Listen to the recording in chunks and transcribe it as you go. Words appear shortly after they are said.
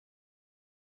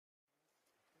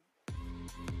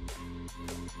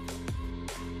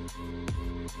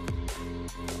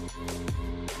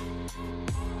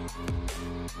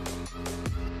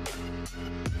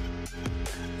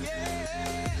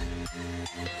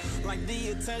Like the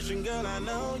attention, girl, I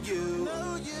know you.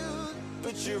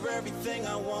 But you're everything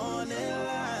I want in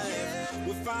life.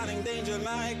 We're fighting danger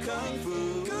like Kung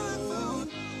Fu.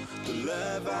 The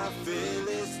love I feel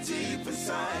is deep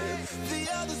inside. The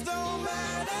others don't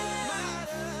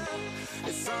matter.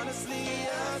 It's honestly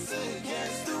us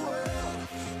against the world.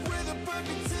 We're the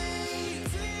perfect team.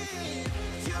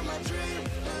 You're my dream,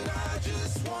 and I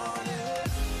just want it.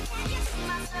 Can't get to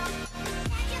myself.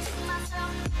 Can't get to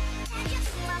myself. Can't get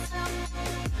to myself.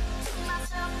 To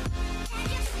myself. Can't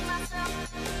get to myself.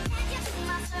 Can't get to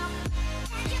myself.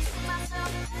 Can't get to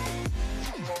myself.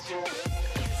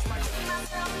 It's my to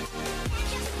myself. Can't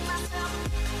get to myself.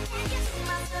 Can't get to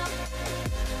myself.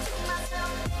 To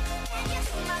myself. Can't get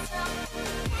to myself.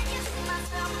 Can't get to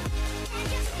myself. Can't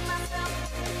get to myself.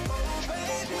 Oh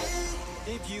baby,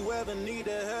 if you ever need a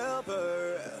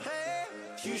helper,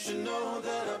 you should know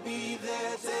that I'll be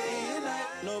there day and night.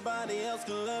 Nobody else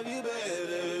can love you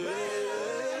better.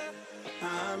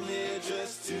 I'm here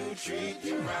just to treat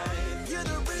you right. You're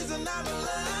the reason I'm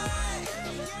alive.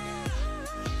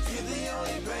 You're the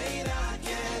only pain I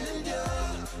can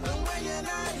endure. And when you're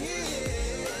not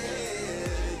here,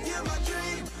 you're my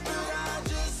dream, but I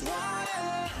just want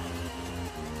it.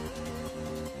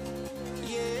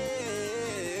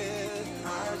 Yeah,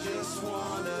 I just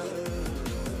wanna.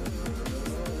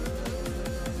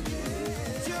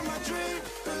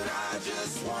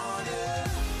 Just want it.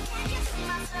 Can't get to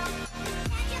myself.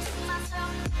 Can't get to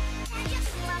myself. Can't get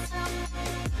to myself.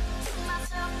 To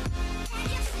myself. Can't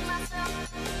get to myself.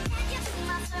 Can't get to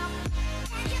myself.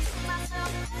 Can't get to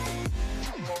myself.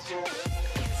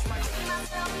 It's my to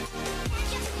myself. Can't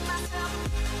get to myself.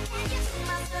 Can't get to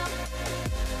myself.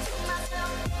 To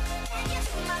myself. Can't get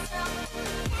to myself.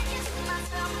 Can't get to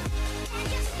myself. Can't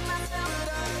get to myself. But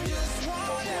I just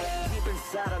want it. Deep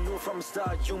inside, I knew from the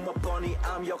start, you my bunny,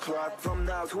 I'm your Clark. From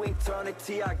now to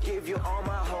eternity, I give you all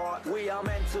my heart. We are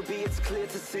meant to be, it's clear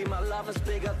to see. My love is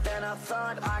bigger than I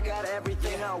thought. I got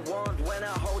everything I want when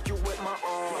I hold you with my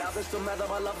arms. Now this don't matter,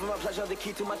 my love and my pleasure, the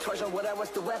key to my treasure. Whatever's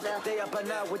the weather, day up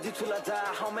and out with you till I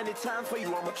die. How many times for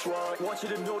you I'ma try? Want you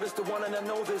to notice the one and I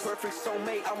know this perfect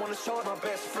soulmate. I wanna show it my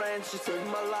best friend. She saved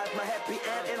my life, my happy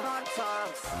end in hard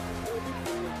times.